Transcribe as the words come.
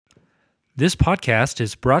This podcast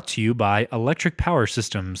is brought to you by Electric Power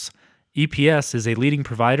Systems. EPS is a leading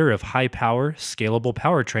provider of high-power, scalable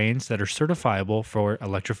powertrains that are certifiable for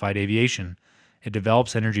electrified aviation. It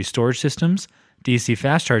develops energy storage systems, DC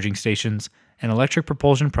fast charging stations, and electric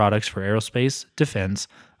propulsion products for aerospace, defense,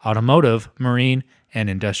 automotive, marine, and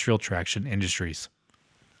industrial traction industries.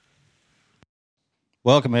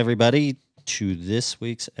 Welcome, everybody, to this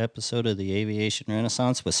week's episode of the Aviation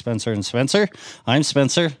Renaissance with Spencer and Spencer. I'm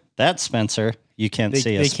Spencer. That's Spencer. You can't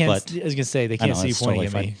see us, but I was going to say, they can't see you pointing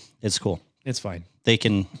at me. It's cool. It's fine. They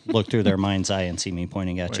can look through their mind's eye and see me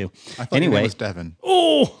pointing at you. I thought your name was Devin.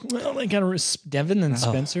 Oh, well, they got Devin and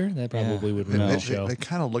Spencer. That probably would ruin the show. They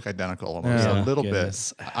kind of look identical almost a little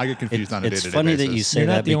bit. I get confused on a day-to-day basis. It's funny that you say You're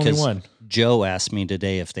that not the only because one. Joe asked me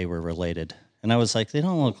today if they were related. And I was like, they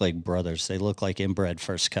don't look like brothers. They look like inbred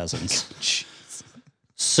first cousins.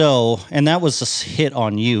 So, and that was a hit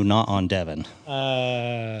on you, not on Devin.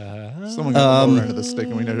 Someone got the lower end of the stick,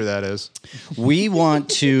 and we know who that is. We want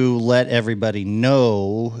to let everybody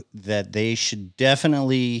know that they should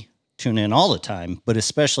definitely tune in all the time, but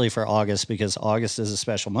especially for August, because August is a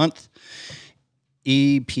special month.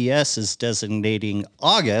 EPS is designating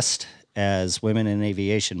August as Women in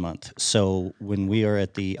Aviation Month. So when we are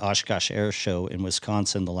at the Oshkosh Air Show in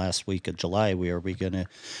Wisconsin the last week of July, we are going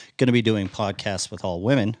to be doing podcasts with all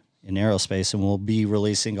women in aerospace, and we'll be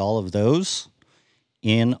releasing all of those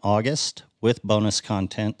in August with bonus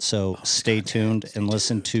content. So stay tuned and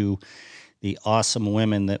listen to the awesome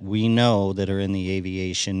women that we know that are in the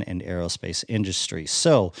aviation and aerospace industry.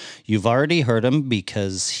 So you've already heard him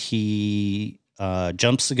because he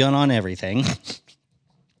jumps the gun on everything.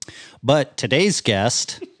 But today's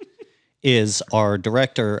guest is our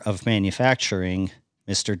Director of Manufacturing,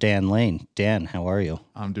 Mr. Dan Lane. Dan, how are you?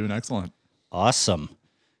 I'm doing excellent. Awesome.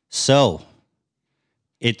 So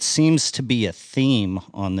it seems to be a theme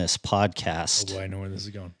on this podcast. Oh, boy, I know where this is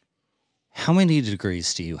going. How many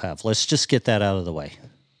degrees do you have? Let's just get that out of the way.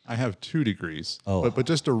 I have 2 degrees. Oh. But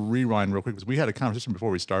just to rewind real quick, because we had a conversation before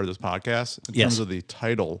we started this podcast in terms of the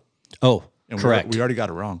title. Oh, And correct. We already got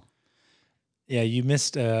it wrong. Yeah, you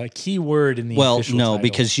missed a key word in the Well, official no, title.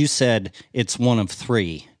 because you said it's one of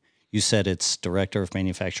 3. You said it's Director of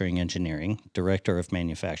Manufacturing Engineering, Director of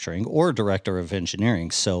Manufacturing, or Director of Engineering.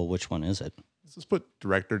 So which one is it? Let's just put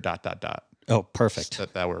director ... Oh, perfect.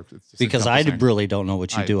 That works. It's just Because I encompassing. really don't know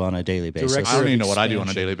what you do on a daily basis. Director- I don't even know what I do on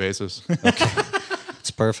a Expansion. daily basis.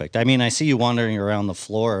 It's perfect. I mean, I see you wandering around the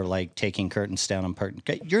floor, like taking curtains down and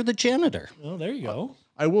You're the janitor. Oh, there you go.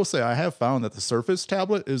 I will say I have found that the Surface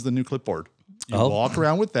tablet is the new clipboard. You Oh. walk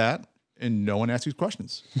around with that, and no one asks you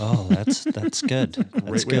questions. Oh, that's good. That's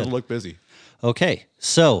Great way good. to look busy. Okay,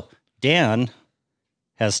 so Dan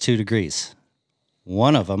has 2 degrees.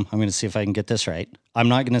 One of them, I'm going to see if I can get this right. I'm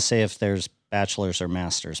not going to say if there's bachelor's or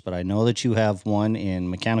master's, but I know that you have one in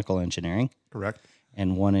mechanical engineering Correct?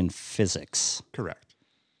 and one in physics. Correct.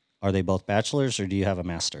 Are they both bachelor's or do you have a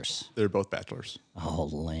master's? They're both bachelors. Oh,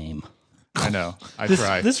 lame. I know. I This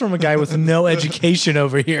try. from a guy with no education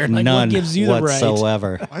over here. Like, None what gives you the right?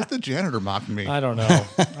 whatsoever. Why is the janitor mocking me? I don't know.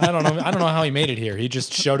 I don't know how he made it here. He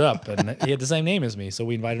just showed up, and he had the same name as me, so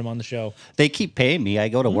we invited him on the show. They keep paying me. I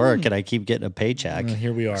go to work and I keep getting a paycheck. And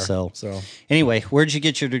here we are. So So anyway, where'd you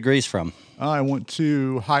get your degrees from? I went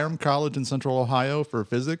to Hiram College in Central Ohio for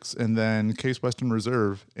physics, and then Case Western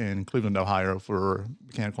Reserve in Cleveland, Ohio for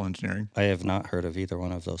mechanical engineering. I have not heard of either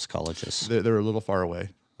one of those colleges. They're a little far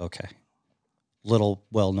away. Okay. Little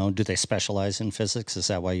well known. Do they specialize in physics? Is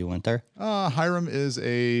that why you went there? Hiram is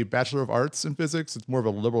a Bachelor of Arts in physics. It's more of a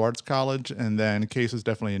liberal arts college, and then Case is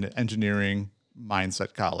definitely an engineering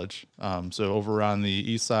mindset college. So over on the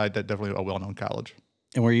east side, that definitely a well-known college.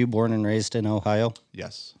 And were you born and raised in Ohio?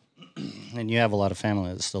 Yes. And you have a lot of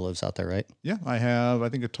family that still lives out there, right? Yeah, I have, I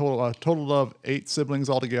think, a total of 8 siblings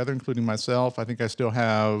altogether, including myself. I think I still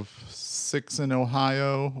have 6 in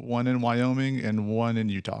Ohio, 1 in Wyoming, and 1 in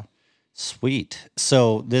Utah. Sweet.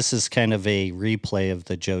 So this is kind of a replay of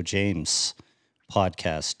the Joe James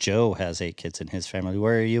podcast. Joe has 8 kids in his family.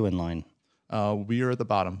 Where are you in line? We are at the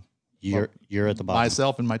bottom. You're at the bottom.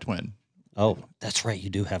 Myself and my twin. Oh, that's right. You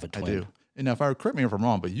do have a twin. I do. And now, correct me if I'm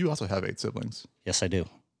wrong, but you also have 8 siblings. Yes, I do.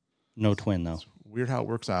 No twin, though. Weird how it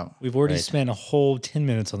works out. we've already Right. spent a whole 10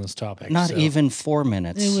 minutes on this topic. Not so even 4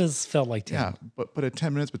 minutes. It felt like 10. Yeah, but at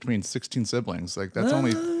 10 minutes between 16 siblings, like that's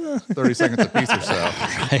only 30 seconds a piece or so.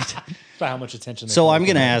 Right. About how much attention. They So put I'm on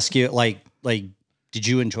going to it. ask you, like, did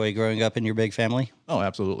you enjoy growing up in your big family? Oh,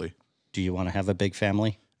 absolutely. Do you want to have a big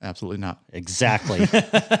family? Absolutely not. Exactly.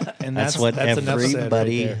 And That's what enough said right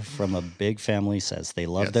everybody there. from a big family says. They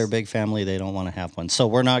love Yes. their big family. They don't want to have one. So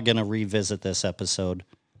we're not going to revisit this episode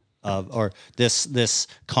of, or this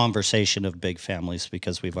conversation of big families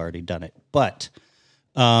because we've already done it. But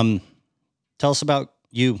tell us about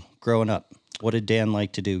you growing up. What did Dan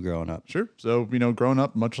like to do growing up? Sure. So, growing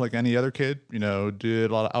up, much like any other kid,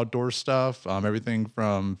 did a lot of outdoor stuff, everything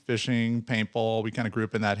from fishing, paintball. We kind of grew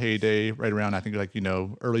up in that heyday right around, I think,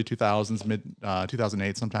 early 2000s, mid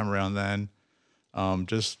 2008, sometime around then.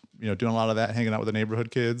 Just, doing a lot of that, hanging out with the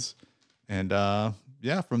neighborhood kids. And,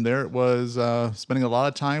 from there, it was spending a lot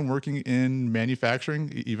of time working in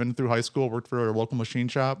manufacturing, even through high school. Worked for a local machine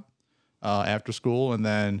shop after school, and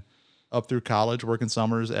then up through college, working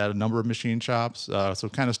summers at a number of machine shops. So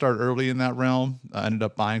kind of started early in that realm. Ended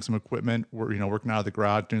up buying some equipment, working out of the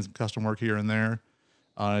garage, doing some custom work here and there.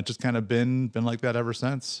 It's just kind of been like that ever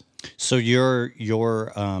since. So your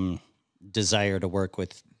desire to work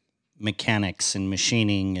with mechanics and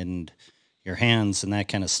machining and your hands and that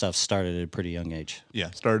kind of stuff started at a pretty young age.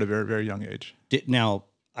 Yeah, started at a very, very young age. Now,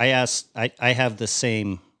 I have the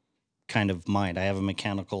same kind of mind. I have a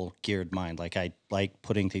mechanical geared mind. Like I like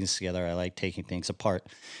putting things together. I like taking things apart.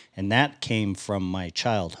 And that came from my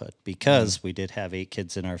childhood because we did have 8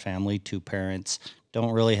 kids in our family, 2 parents,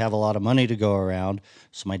 don't really have a lot of money to go around.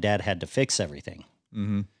 So my dad had to fix everything.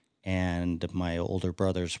 Mm-hmm. And my older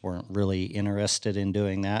brothers weren't really interested in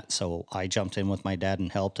doing that. So I jumped in with my dad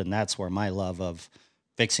and helped. And that's where my love of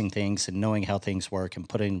fixing things and knowing how things work and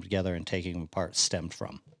putting them together and taking them apart stemmed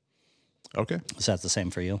from. Okay. Is that the same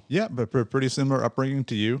for you? Yeah, but pretty similar upbringing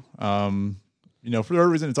to you. For whatever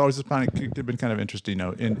reason, it's always just been kind of interesting,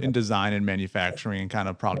 in design and manufacturing and kind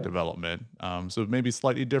of product development. So maybe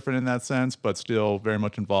slightly different in that sense, but still very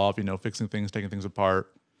much involved, fixing things, taking things apart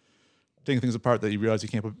that you realize you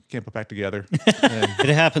can't put back together. It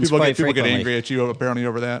happens people quite get frequently. angry at you apparently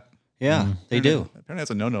over that. Yeah, they do. Apparently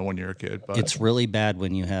that's a no-no when you're a kid. But It's really bad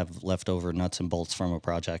when you have leftover nuts and bolts from a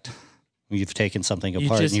project. You've taken something You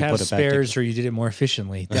apart just and you have put it back together. spares, or you did it more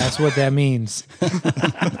efficiently. That's what that means.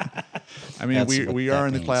 I mean, That's what we that are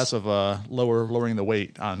in the means. class of lowering the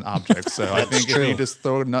weight on objects. So I think true. if you just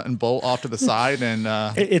throw a nut and bolt off to the side and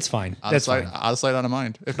It's fine. That's fine. out of sight, out of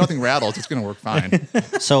mind. If nothing rattles, it's going to work fine.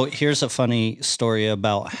 So here's a funny story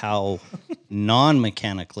about how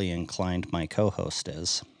non-mechanically inclined my co-host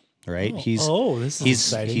is. Right? He's this is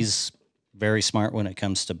exciting. He's very smart when it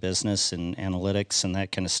comes to business and analytics and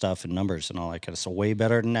that kind of stuff and numbers and all that kind of stuff. Way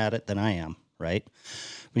better at it than I am. Right?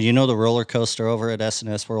 But the roller coaster over at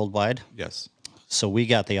S&S Worldwide? Yes, So we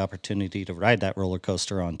got the opportunity to ride that roller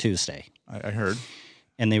coaster on Tuesday. I heard.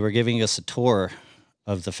 And they were giving us a tour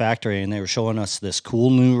of the factory, and they were showing us this cool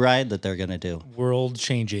new ride that they're going to do. World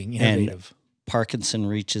changing, innovative. Parkinson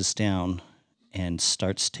reaches down and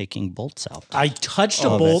starts taking bolts out. I touched a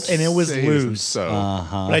bolt and it was Saves loose. them so.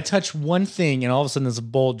 But I touched one thing and all of a sudden this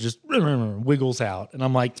bolt just wiggles out. And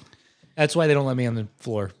I'm like, that's why they don't let me on the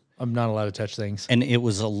floor. I'm not allowed to touch things. And it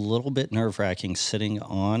was a little bit nerve-wracking sitting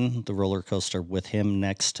on the roller coaster with him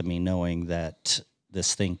next to me, knowing that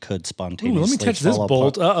this thing could Ooh, spontaneously let me touch this fall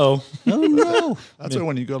bolt. apart. Uh-oh. Oh, no. That's why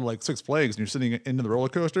when you go to like Six Flags and you're sitting into the roller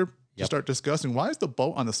coaster, you start discussing, why is the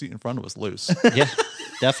bolt on the seat in front of us loose? Yeah,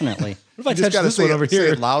 definitely. What if I You just touch got to this one over say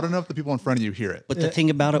here? it loud enough that people in front of you hear it. But the thing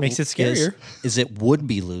about it makes it is scarier. it would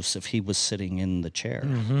be loose if he was sitting in the chair.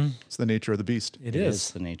 It's the nature of the beast. It It is.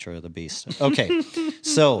 is the nature of the beast. Okay,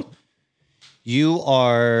 so you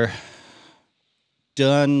are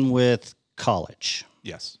done with college.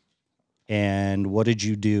 Yes. And what did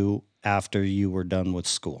you do after you were done with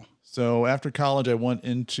school? So after college, I went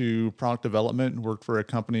into product development and worked for a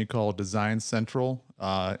company called Design Central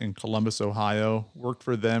in Columbus, Ohio. Worked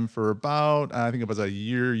for them for about, I think it was a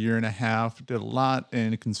year and a half. Did a lot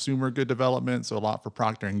in consumer good development, so a lot for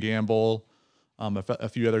Procter & Gamble, a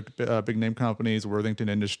few other big name companies, Worthington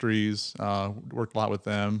Industries. Worked a lot with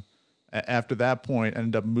them. After that point,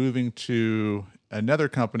 ended up moving to another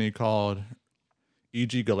company called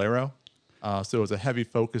E.G. Galero. So it was a heavy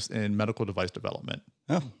focus in medical device development.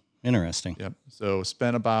 Oh, interesting. Yep. So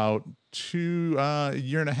spent about a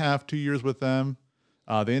year and a half, 2 years with them.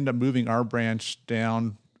 They ended up moving our branch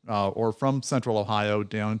down or from Central Ohio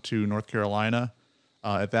down to North Carolina.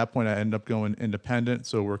 At that point, I ended up going independent,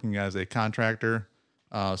 so working as a contractor.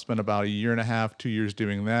 Spent about a year and a half, 2 years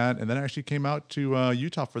doing that, and then I actually came out to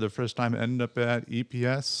Utah for the first time. Ended up at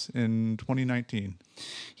EPS in 2019.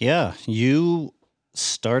 Yeah, you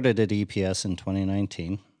started at EPS in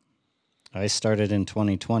 2019. I started in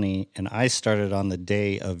 2020, and I started on the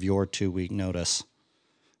day of your 2-week notice.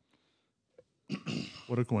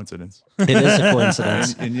 What a coincidence! It is a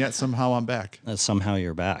coincidence And yet somehow I'm back. that somehow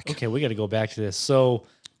you're back. Okay, we got to go back to this. So,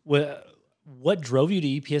 what drove you to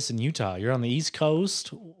EPS in Utah? You're on the East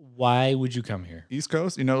Coast. Why would you come here? East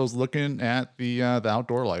Coast, I was looking at the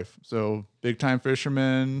outdoor life. So big time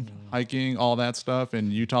fishermen, hiking, all that stuff.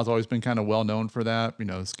 And Utah's always been kind of well known for that.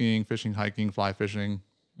 Skiing, fishing, hiking, fly fishing.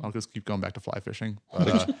 I'll just keep going back to fly fishing,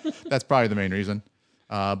 but that's probably the main reason.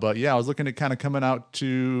 But yeah, I was looking at kind of coming out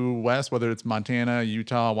to west, whether it's Montana,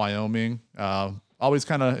 Utah, Wyoming. Always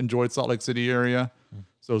kind of enjoyed Salt Lake City area.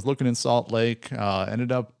 So I was looking in Salt Lake,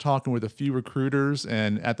 ended up talking with a few recruiters.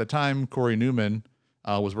 And at the time, Corey Newman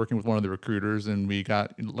was working with one of the recruiters, and we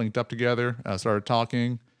got linked up together, started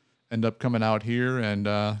talking, ended up coming out here, and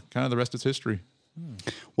kind of the rest is history.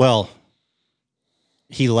 Well,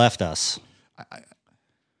 he left us.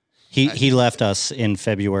 He left us in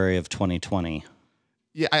February of 2020.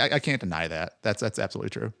 Yeah, I can't deny that. That's absolutely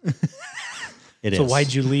true. So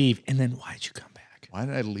why'd you leave? And then why'd you come back? Why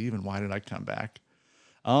did I leave and why did I come back?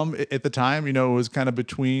 At the time, it was kind of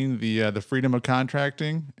between the freedom of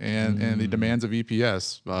contracting and the demands of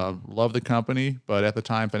EPS. Love the company, but at the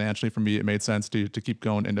time, financially for me, it made sense to keep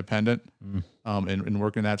going independent and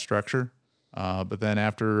work in that structure. But then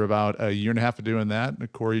after about a year and a half of doing that,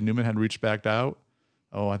 Corey Newman had reached back out.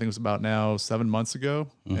 I think it was about now 7 months ago.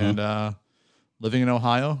 And living in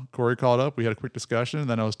Ohio, Corey called up. We had a quick discussion. And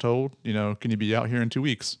then I was told, can you be out here in 2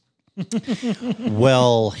 weeks?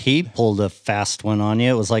 Well, he pulled a fast one on you.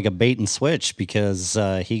 It was like a bait and switch because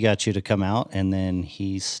he got you to come out and then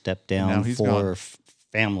he stepped down for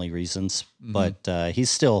family reasons. But he's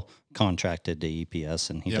still contracted to EPS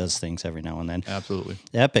and he does things every now and then. Absolutely.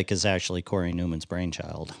 Epic is actually Corey Newman's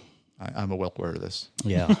brainchild. I'm well aware of this.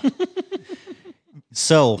 Yeah.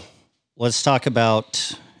 So let's talk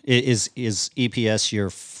about, is EPS your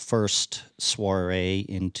first soiree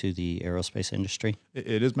into the aerospace industry?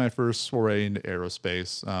 It is my first soiree into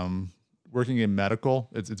aerospace. Working in medical,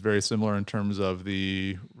 it's very similar in terms of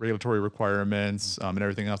the regulatory requirements and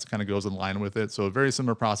everything else that kind of goes in line with it. So very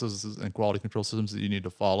similar processes and quality control systems that you need to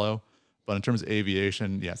follow. But in terms of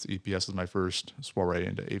aviation, yes, EPS is my first soiree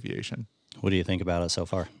into aviation. What do you think about it so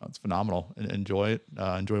far? It's phenomenal. Enjoy it.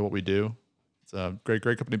 Enjoy what we do. It's a great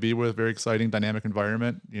company to be with. Very exciting, dynamic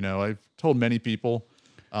environment. I've told many people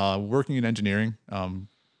working in engineering,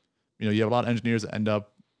 you have a lot of engineers that end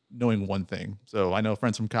up knowing one thing. So I know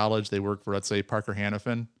friends from college, they work for, let's say, Parker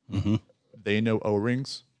Hannifin. They know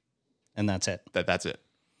O-rings. And that's it. That's it.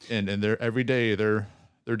 And they're every day, their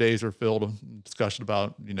days are filled with discussion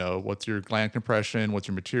about, what's your gland compression, what's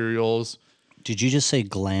your materials. Did you just say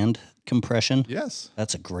gland compression? Yes.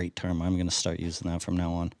 That's a great term. I'm going to start using that from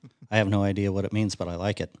now on. I have no idea what it means, but I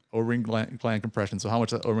like it. O-ring gland compression. So how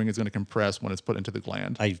much that O-ring is going to compress when it's put into the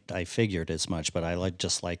gland. I figured as much, but I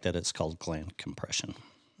just like that it's called gland compression.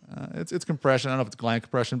 It's compression. I don't know if it's gland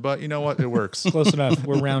compression, but you know what? It works. Close enough.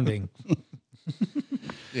 We're rounding.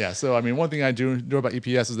 Yeah. So, one thing I do know about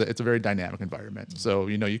EPS is that it's a very dynamic environment. So,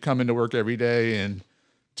 you come into work every day and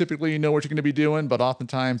typically you know what you're going to be doing, but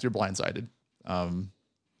oftentimes you're blindsided.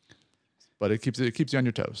 But it keeps you on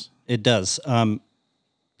your toes. It does.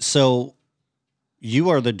 So you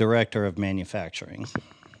are the director of manufacturing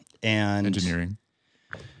and engineering.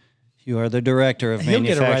 You are the director of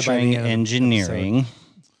manufacturing engineering.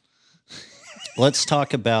 Let's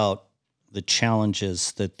talk about the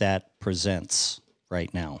challenges that presents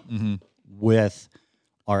right now with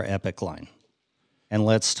our Epic line. And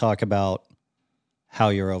let's talk about how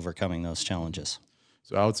you're overcoming those challenges.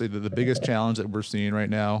 So I would say that the biggest challenge that we're seeing right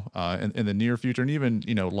now in the near future and even,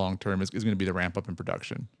 long term is going to be the ramp up in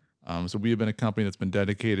production. So we have been a company that's been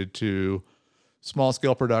dedicated to small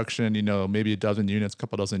scale production, maybe a dozen units, a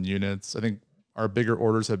couple dozen units. I think our bigger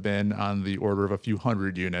orders have been on the order of a few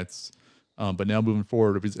hundred units. But now moving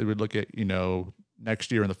forward, if we look at,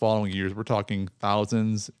 next year and the following years, we're talking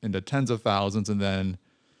thousands into tens of thousands. And then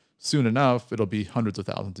soon enough, it'll be hundreds of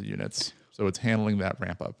thousands of units. So it's handling that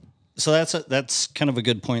ramp up. So that's kind of a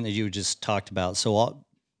good point that you just talked about. So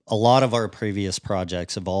a lot of our previous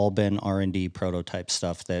projects have all been R&D prototype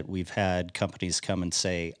stuff that we've had companies come and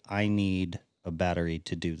say, I need a battery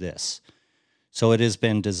to do this. So it has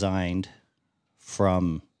been designed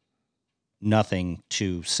from nothing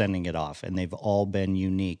to sending it off, and they've all been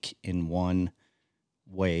unique in one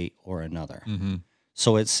way or another.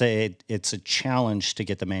 So it's a challenge to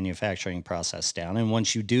get the manufacturing process down. And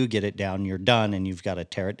once you do get it down, you're done, and you've got to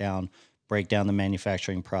tear it down, break down the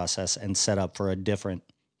manufacturing process, and set up for a different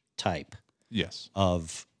type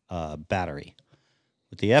of battery.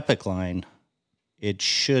 With the Epic line, it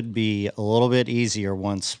should be a little bit easier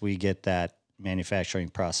once we get that manufacturing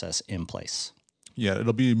process in place. Yeah,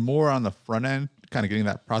 it'll be more on the front end, kind of getting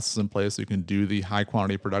that process in place so you can do the high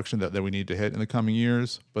quantity production that we need to hit in the coming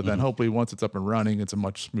years. But then hopefully once it's up and running, it's a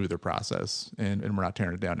much smoother process and we're not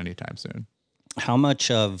tearing it down anytime soon. How much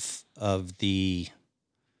of the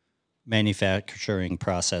manufacturing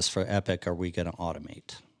process for Epic are we going to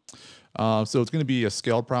automate? So it's going to be a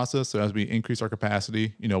scaled process. So as we increase our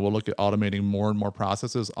capacity, we'll look at automating more and more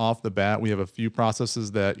processes. Off the bat, we have a few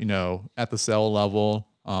processes that, at the cell level,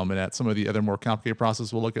 and at some of the other more complicated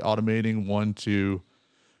processes, we'll look at automating one to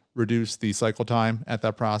reduce the cycle time at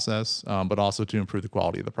that process, but also to improve the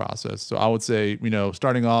quality of the process. So I would say,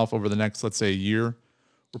 starting off over the next, let's say, year,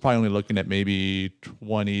 we're probably only looking at maybe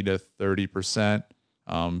 20 to 30%.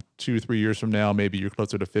 2-3 years from now, maybe you're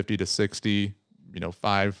closer to 50 to 60.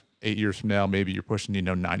 5-8 years from now, maybe you're pushing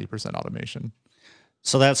 90% automation.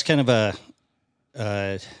 So that's kind of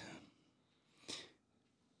a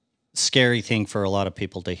scary thing for a lot of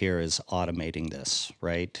people to hear, is automating this,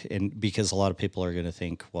 right? And because a lot of people are going to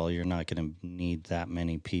think, well, you're not going to need that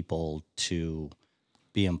many people to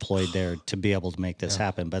be employed there to be able to make this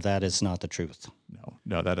happen, but that is not the truth.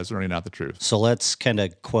 No, that is really not the truth. So let's kind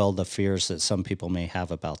of quell the fears that some people may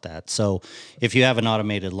have about that. So if you have an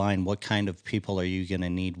automated line, what kind of people are you going to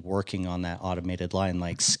need working on that automated line?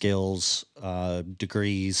 Like skills,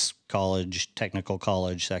 degrees, college, technical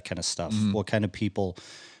college, that kind of stuff. What kind of people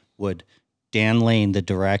would Dan Lane, the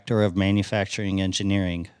director of manufacturing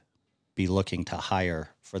engineering, be looking to hire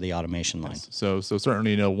for the automation line? So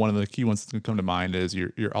certainly, one of the key ones that's going to come to mind is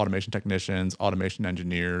your automation technicians, automation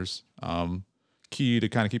engineers. Key to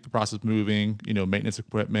kind of keep the process moving, maintenance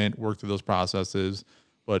equipment, work through those processes.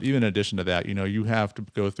 But even in addition to that, you have to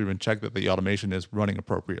go through and check that the automation is running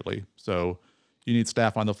appropriately. So you need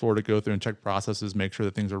staff on the floor to go through and check processes, make sure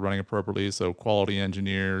that things are running appropriately. So quality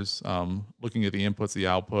engineers, looking at the inputs, the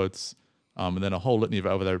outputs, and then a whole litany of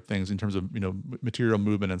other things in terms of, material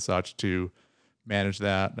movement and such to manage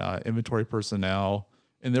that, inventory personnel.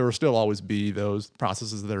 And there will still always be those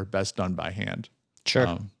processes that are best done by hand.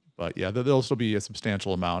 Sure. But yeah, there'll still be a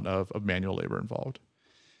substantial amount of manual labor involved.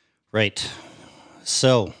 Right.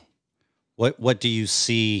 So what do you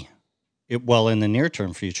see? Well, in the near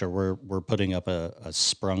term future, we're putting up a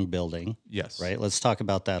sprung building. Yes. Right. Let's talk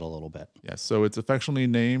about that a little bit. Yes. So it's affectionately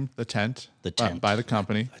named the Tent. By the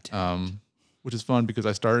company, which is fun because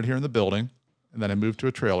I started here in the building, and then I moved to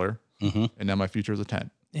a trailer, and now my future is a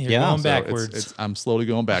tent. You're going So backwards. I'm slowly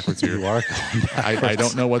going backwards here. You are going backwards. I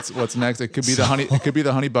don't know what's next. It could be the honey. It could be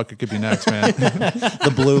the honey bucket. Could be next, man.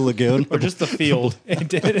 The Blue Lagoon. Or just the field.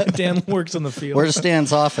 Dan works on the field. Where's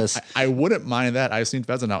Stan's office? I wouldn't mind that. I've seen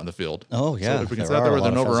pheasant out in the field. Oh, yeah. So if we can There set out are there a with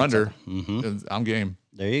lot an of over pheasants under, I'm game.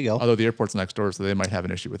 There you go. Although the airport's next door, so they might have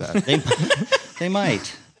an issue with that. They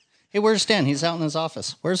might. Hey, where's Dan? He's out in his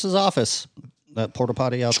office. Where's his office? That porta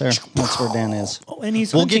potty out there. That's where Dan is. Oh, and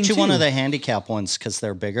he's We'll get you hunting one too. of the handicap ones because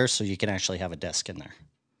they're bigger, so you can actually have a desk in there.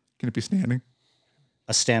 Can it be standing?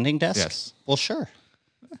 A standing desk? Yes. Well, sure.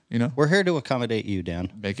 We're here to accommodate you,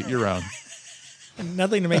 Dan. make it your own.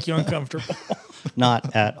 Nothing to make you uncomfortable.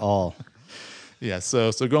 Not at all. Yeah.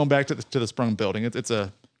 So going back to the sprung building, it's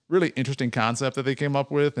a really interesting concept that they came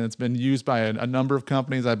up with, and it's been used by a number of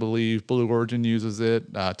companies. I believe Blue Origin uses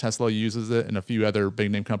it, Tesla uses it, and a few other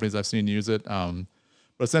big name companies I've seen use it.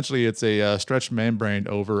 But essentially, it's a stretched membrane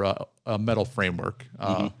over a metal framework.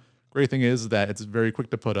 Great thing is that it's very quick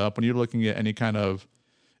to put up. When you're looking at any kind of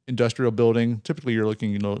industrial building, typically you're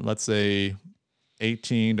looking, let's say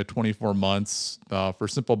 18 to 24 months. For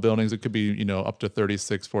simple buildings, it could be, up to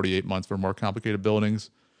 36, 48 months for more complicated buildings.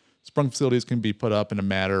 Sprung facilities can be put up in a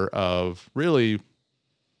matter of really,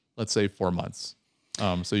 let's say 4 months.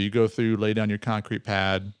 So you go through, lay down your concrete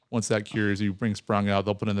pad. Once that cures, you bring sprung out,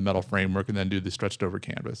 they'll put in the metal framework and then do the stretched over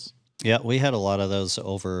canvas. Yeah, we had a lot of those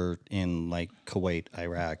over in like Kuwait,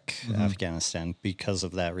 Iraq, Afghanistan because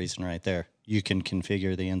of that reason right there. You can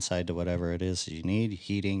configure the inside to whatever it is you need,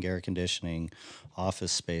 heating, air conditioning,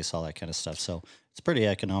 office space, all that kind of stuff. So it's a pretty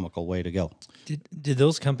economical way to go. Did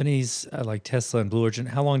those companies like Tesla and Blue Origin,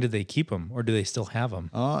 how long did they keep them, or do they still have them?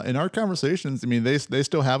 In our conversations, I mean, they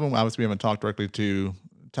still have them. Obviously, we haven't talked directly to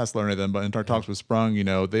Tesla or anything, but in our talks with Sprung,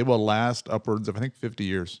 they will last upwards of, I think, 50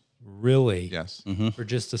 years. Really? Yes. For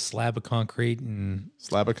just a slab of concrete and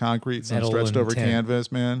Slab of concrete, some metal stretched and over tent.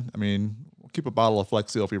 canvas, man. I mean, we'll keep a bottle of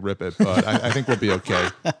Flex Seal if we rip it, but I think we'll be okay.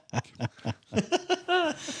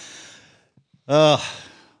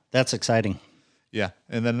 That's exciting. Yeah.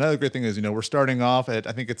 And then another great thing is, we're starting off at,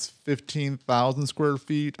 I think it's 15,000 square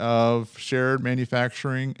feet of shared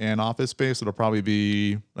manufacturing and office space. It'll probably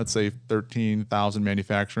be, let's say, 13,000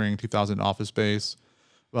 manufacturing, 2,000 office space.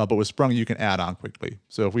 But with Sprung, you can add on quickly.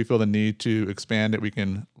 So if we feel the need to expand it, we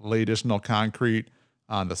can lay additional concrete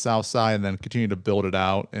on the south side and then continue to build it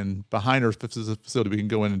out. And behind our facility, we can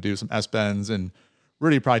go in and do some S-bends and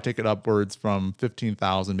really probably take it upwards from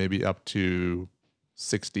 15,000, maybe up to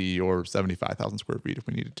 60 or 75,000 square feet if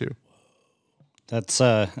we needed to.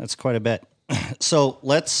 That's quite a bit. So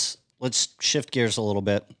let's shift gears a little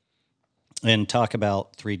bit and talk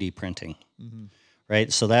about 3D printing,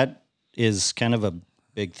 right? So that is kind of a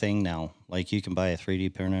big thing now. Like you can buy a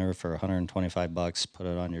 3D printer for $125, put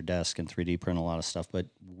it on your desk and 3D print a lot of stuff. But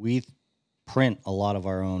we print a lot of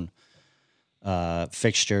our own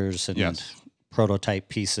fixtures and Yes. prototype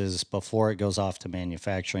pieces before it goes off to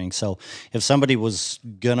manufacturing. So if somebody was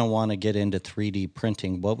going to want to get into 3D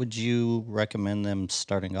printing, what would you recommend them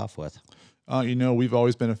starting off with? We've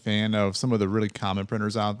always been a fan of some of the really common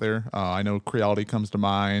printers out there. I know Creality comes to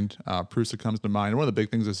mind, Prusa comes to mind. And one of the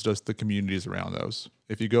big things is just the communities around those.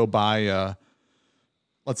 If you go buy,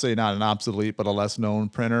 let's say not an obsolete, but a less known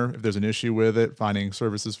printer, if there's an issue with it, finding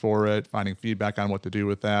services for it, finding feedback on what to do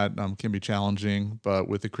with that can be challenging. But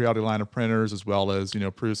with the Creality line of printers, as well as,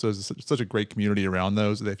 Prusa is such a great community around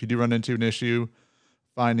those that if you do run into an issue,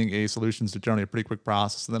 finding a solution is generally a pretty quick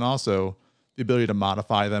process. And then also the ability to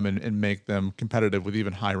modify them and make them competitive with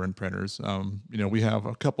even higher end printers. We have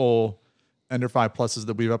a couple Ender 5 Pluses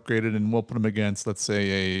that we've upgraded, and we'll put them against, let's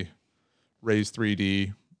say, a Raise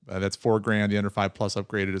 3D. That's $4,000. The Ender 5 Plus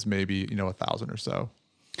upgraded is maybe, $1,000 or so.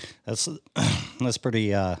 That's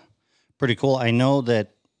pretty cool. I know that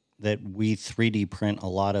we 3D print a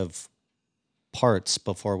lot of parts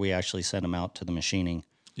before we actually send them out to the machining.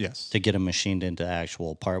 Yes. To get them machined into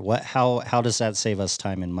actual part. How does that save us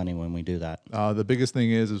time and money when we do that? The biggest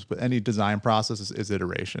thing is with any design process is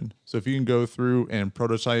iteration. So if you can go through and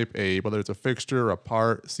prototype whether it's a fixture or a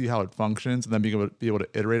part, see how it functions, and then be able to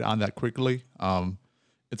iterate on that quickly,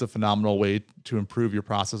 it's a phenomenal way to improve your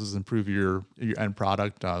processes, improve your end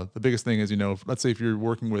product. The biggest thing is, let's say if you're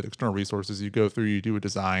working with external resources, you go through, you do a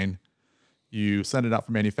design, you send it out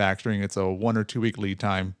for manufacturing. It's a 1 or 2 week lead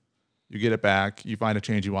time. You get it back, you find a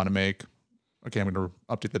change you want to make. Okay, I'm going to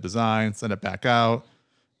update the design, send it back out.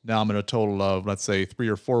 Now I'm in a total of, let's say, 3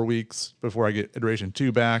 or 4 weeks before I get iteration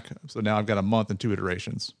 2 back. So now I've got a month and 2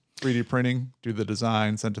 iterations. 3D printing, do the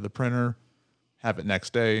design, send to the printer, have it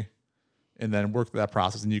next day, and then work through that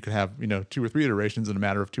process. And you could have, 2 or 3 iterations in a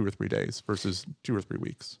matter of 2 or 3 days versus 2 or 3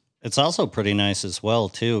 weeks. It's also pretty nice as well,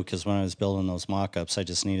 too, because when I was building those mock-ups, I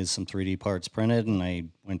just needed some 3D parts printed, and I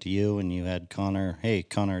went to you, and you had Connor, hey,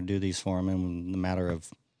 Connor, do these for me. And in a matter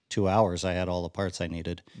of 2 hours, I had all the parts I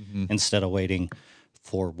needed, instead of waiting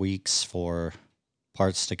 4 weeks for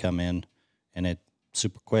parts to come in, and it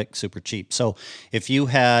super quick, super cheap. So if you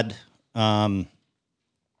had,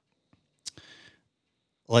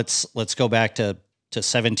 let's go back to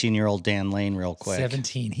 17-year-old Dan Lane real quick.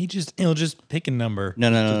 17. He'll just pick a number.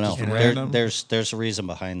 No. random? There's a reason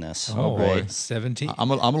behind this. Oh, boy. boy. 17. I'm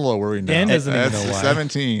a little worried now. Dan doesn't even know why.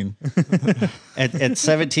 17. At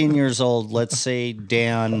 17 years old, let's say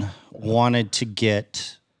Dan wanted to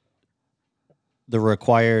get the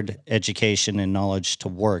required education and knowledge to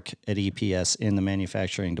work at EPS in the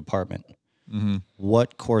manufacturing department.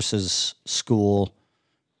 What courses, school,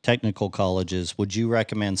 technical colleges would you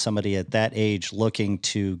recommend somebody at that age looking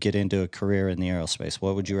to get into a career in the aerospace?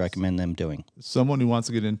 What would you recommend them doing? Someone who wants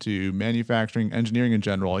to get into manufacturing, engineering in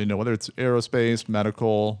general, whether it's aerospace,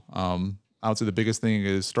 medical, I would say the biggest thing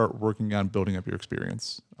is start working on building up your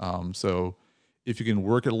experience. So if you can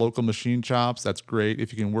work at local machine shops, that's great.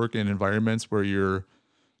 If you can work in environments where you're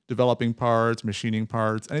developing parts, machining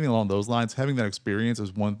parts, anything along those lines, having that experience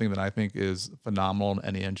is one thing that I think is phenomenal in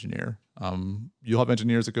any engineer. You'll have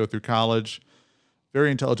engineers that go through college,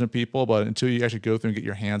 very intelligent people, but until you actually go through and get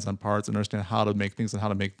your hands on parts and understand how to make things and how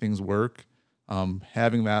to make things work,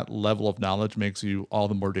 having that level of knowledge makes you all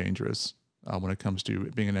the more dangerous when it comes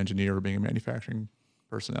to being an engineer or being a manufacturing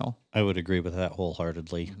personnel. I would agree with that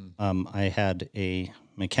wholeheartedly. I had a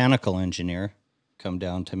mechanical engineer come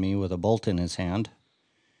down to me with a bolt in his hand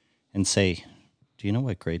and say, "Do you know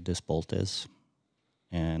what grade this bolt is?"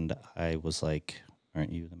 And I was like,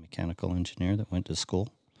 "Aren't you the mechanical engineer that went to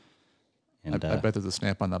school?" And I bet there's a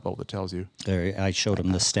stamp on that bolt that tells you. there, I showed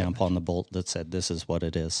him the stamp on the bolt that said, "This is what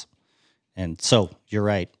it is." And so you're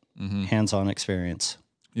right, hands-on experience.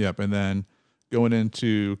 Yep. And then going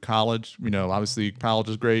into college, obviously college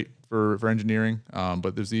is great for engineering,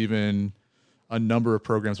 but there's even a number of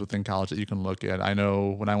programs within college that you can look at. I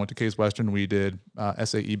know when I went to Case Western, we did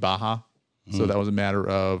SAE Baja. So that was a matter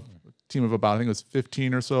of a team of about, I think it was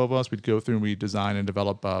 15 or so of us. We'd go through and we'd design and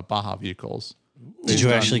develop Baja vehicles. Did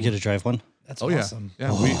you actually get to drive one? That's Oh, awesome.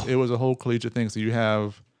 yeah. It was a whole collegiate thing. So you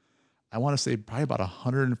have, I want to say probably about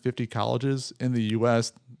 150 colleges in the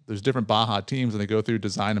U.S. There's different Baja teams, and they go through,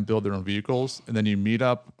 design, and build their own vehicles. And then you meet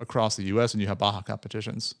up across the U.S. and you have Baja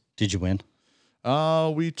competitions. Did you win?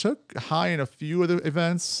 We took high in a few of the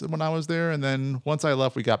events when I was there, and then once I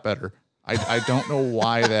left, we got better. I don't know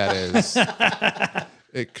why that is.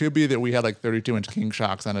 It could be that we had like 32-inch king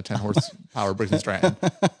shocks on a 10-horsepower Briggs & Stratton.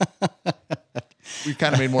 We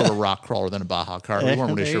kind of made more of a rock crawler than a Baja cart. We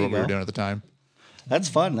weren't really sure what we were doing at the time. That's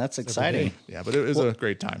fun. That's exciting. Yeah, but it was a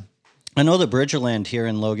great time. I know that Bridgerland here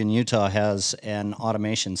in Logan, Utah has an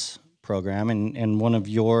automations program, and one of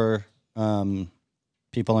your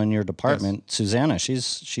people in your department, Susanna,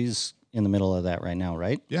 she's in the middle of that right now,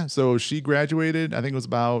 right? Yeah, so she graduated, I think it was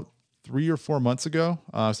about 3 or 4 months ago.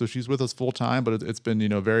 So she's with us full time, but it's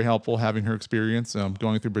been, very helpful having her experience,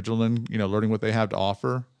 going through Bridgerland, learning what they have to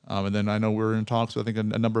offer. And then I know we're in talks with, I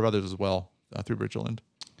think, a number of others as well through Bridgerland.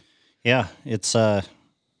 Yeah, it's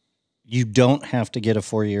you don't have to get a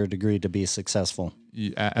 4-year degree to be successful.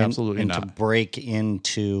 Yeah, absolutely and not. to break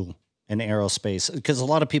into an aerospace, because a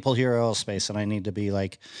lot of people hear aerospace, and I need to be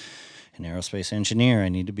like an aerospace engineer. I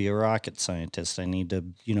need to be a rocket scientist. I need to,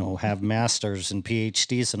 have masters and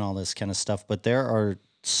PhDs and all this kind of stuff. But there are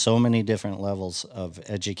so many different levels of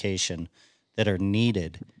education that are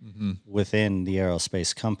needed within the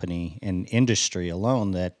aerospace company and industry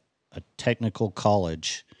alone, that a technical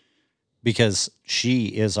college, because she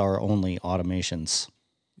is our only automations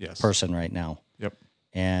person right now. Yep.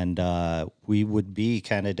 And we would be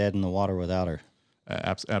kind of dead in the water without her.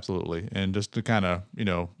 Absolutely. And just to kind of,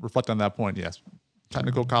 reflect on that point, yes,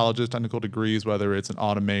 technical colleges, technical degrees, whether it's in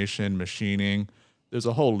automation, machining, there's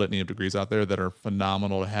a whole litany of degrees out there that are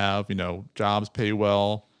phenomenal to have. Jobs pay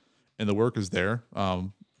well and the work is there.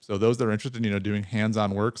 So those that are interested in, doing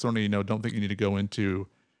hands-on work, certainly, don't think you need to go into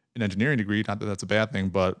an engineering degree. Not that that's a bad thing,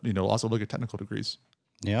 but, also look at technical degrees.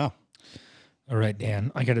 Yeah. All right,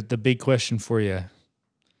 Dan, I got the big question for you.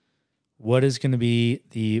 What is going to be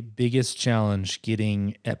the biggest challenge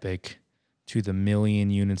getting Epic to the 1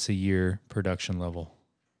 million units a year production level?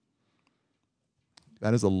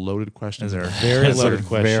 That is a loaded question. There, very loaded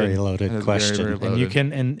question. Very loaded question. Very loaded. And you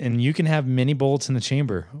can and you can have many bolts in the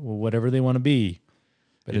chamber, whatever they want to be,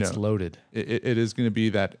 but it's loaded. It is going to be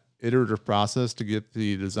that iterative process to get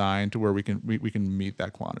the design to where we can meet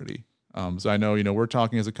that quantity. So I know we're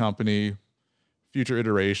talking as a company, future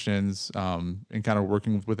iterations, and kind of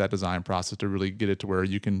working with that design process to really get it to where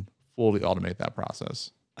you can fully automate that process.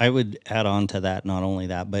 I would add on to that, not only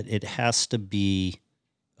that, but it has to be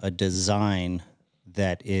a design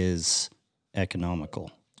that is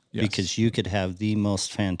economical. Yes. Because you could have the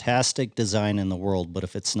most fantastic design in the world, but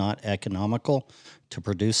if it's not economical to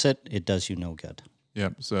produce it, it does you no good.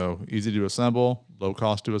 Yep. So easy to assemble, low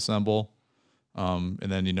cost to assemble. And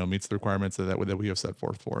then, meets the requirements that we have set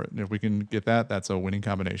forth for it. And if we can get that, that's a winning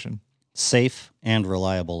combination. Safe and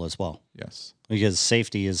reliable as well. Yes. Because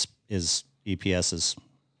safety is EPS's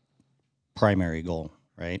primary goal,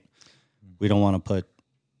 right? We don't want to put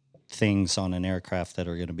things on an aircraft that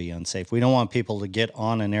are going to be unsafe. We don't want people to get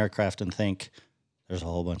on an aircraft and think there's a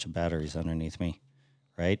whole bunch of batteries underneath me,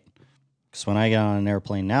 right? Because when I get on an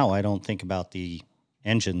airplane now, I don't think about the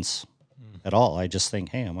engines at all. I just think,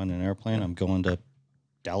 hey, I'm on an airplane. I'm going to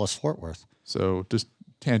Dallas-Fort Worth. So just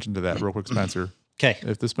tangent to that real quick, Spencer. Okay.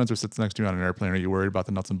 If the Spencer sits next to you on an airplane, are you worried about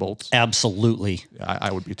the nuts and bolts? Absolutely. Yeah,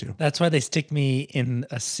 I would be too. That's why they stick me in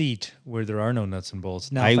a seat where there are no nuts and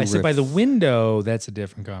bolts. Now, if I sit by the window, that's a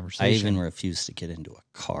different conversation. I even refuse to get into a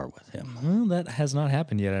car with him. Well, that has not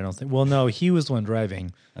happened yet, I don't think. Well, no, he was the one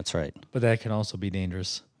driving. That's right. But that can also be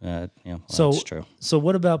dangerous. That's true. So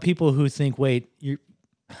what about people who think, wait,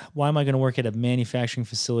 why am I going to work at a manufacturing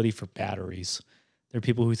facility for batteries? There are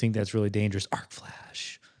people who think that's really dangerous. Arc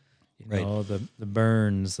flash. The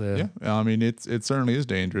burns. Yeah, I mean it certainly is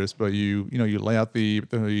dangerous, but you lay out the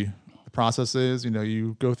processes.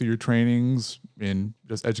 You go through your trainings and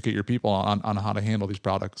just educate your people on how to handle these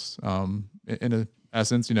products. In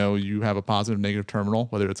essence, you have a positive negative terminal,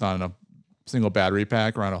 whether it's on a single battery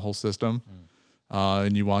pack or on a whole system,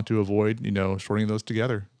 and you want to avoid shorting those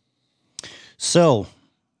together. So,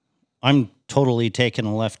 I'm totally taking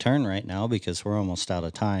a left turn right now because we're almost out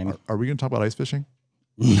of time. Are we going to talk about ice fishing?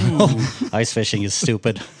 No, ice fishing is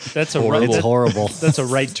stupid. That's It's horrible. That's a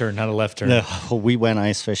right turn, not a left turn. No, we went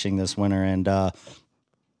ice fishing this winter, and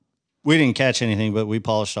we didn't catch anything, but we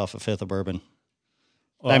polished off a fifth of bourbon.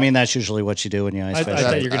 Well, I mean, that's usually what you do when you ice fish. I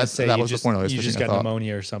thought you were going to say that was the point of ice you fishing, just got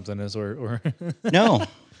pneumonia or something. Or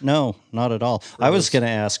No, not at all. I was going to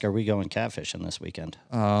ask, are we going catfishing this weekend?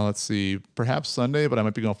 Let's see. Perhaps Sunday, but I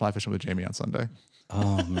might be going fly fishing with Jamie on Sunday.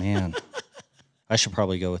 Oh, man. I should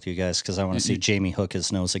probably go with you guys because I want to see Jamie hook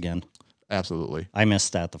his nose again. Absolutely. I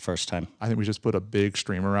missed that the first time. I think we just put a big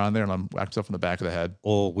streamer on there and I'm whacked up in the back of the head.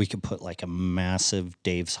 Oh, we could put like a massive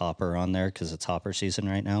Dave's hopper on there because it's hopper season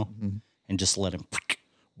right now. Mm-hmm. and just let him.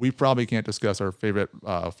 We probably can't discuss our favorite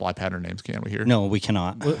fly pattern names, can we? Here, No, we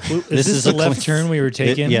cannot. Is this the left turn we were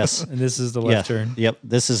taking? Yes. And this is the left turn. Yep.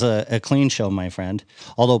 This is a clean show, my friend.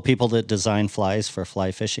 Although people that design flies for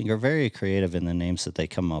fly fishing are very creative in the names that they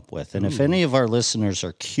come up with. And if any of our listeners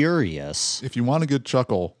are curious, if you want a good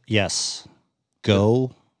chuckle, yes,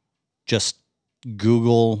 go just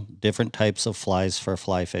Google different types of flies for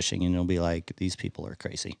fly fishing, and you'll be like, these people are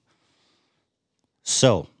crazy.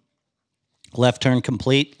 So, left turn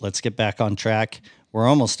complete. Let's get back on track. We're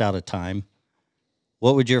almost out of time.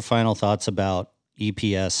 What would your final thoughts about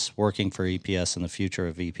EPS, working for EPS, and the future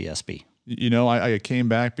of EPSB? You know, I came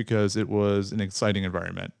back because it was an exciting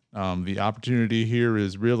environment. The opportunity here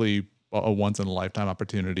is really a once-in-a-lifetime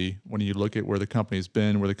opportunity. When you look at where the company's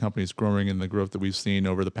been, where the company's growing, and the growth that we've seen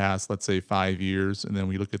over the past, let's say, 5 years, and then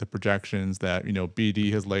we look at the projections that, you know,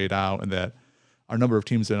 BD has laid out and that our number of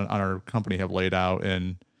teams on our company have laid out,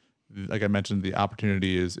 and like I mentioned, the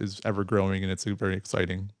opportunity is ever growing, and it's a very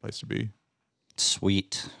exciting place to be.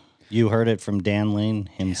 Sweet. You heard it from Dan Lane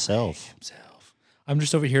himself. I'm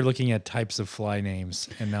just over here looking at types of fly names,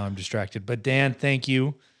 and now I'm distracted. But Dan, thank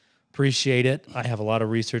you. Appreciate it. I have a lot of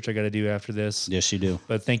research I got to do after this. Yes, you do.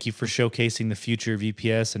 But thank you for showcasing the future of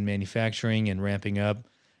EPS and manufacturing and ramping up.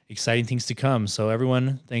 Exciting things to come. So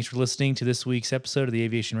everyone, thanks for listening to this week's episode of the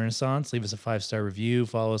Aviation Renaissance. Leave us a 5-star review.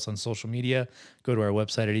 Follow us on social media. Go to our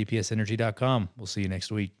website at epsenergy.com. We'll see you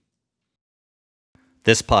next week.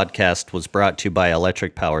 This podcast was brought to you by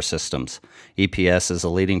Electric Power Systems. EPS is a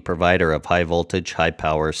leading provider of high voltage, high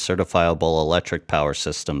power, certifiable electric power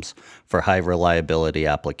systems for high reliability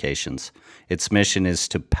applications. Its mission is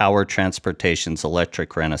to power transportation's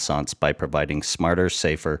electric renaissance by providing smarter,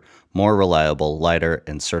 safer, more reliable, lighter,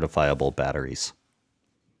 and certifiable batteries.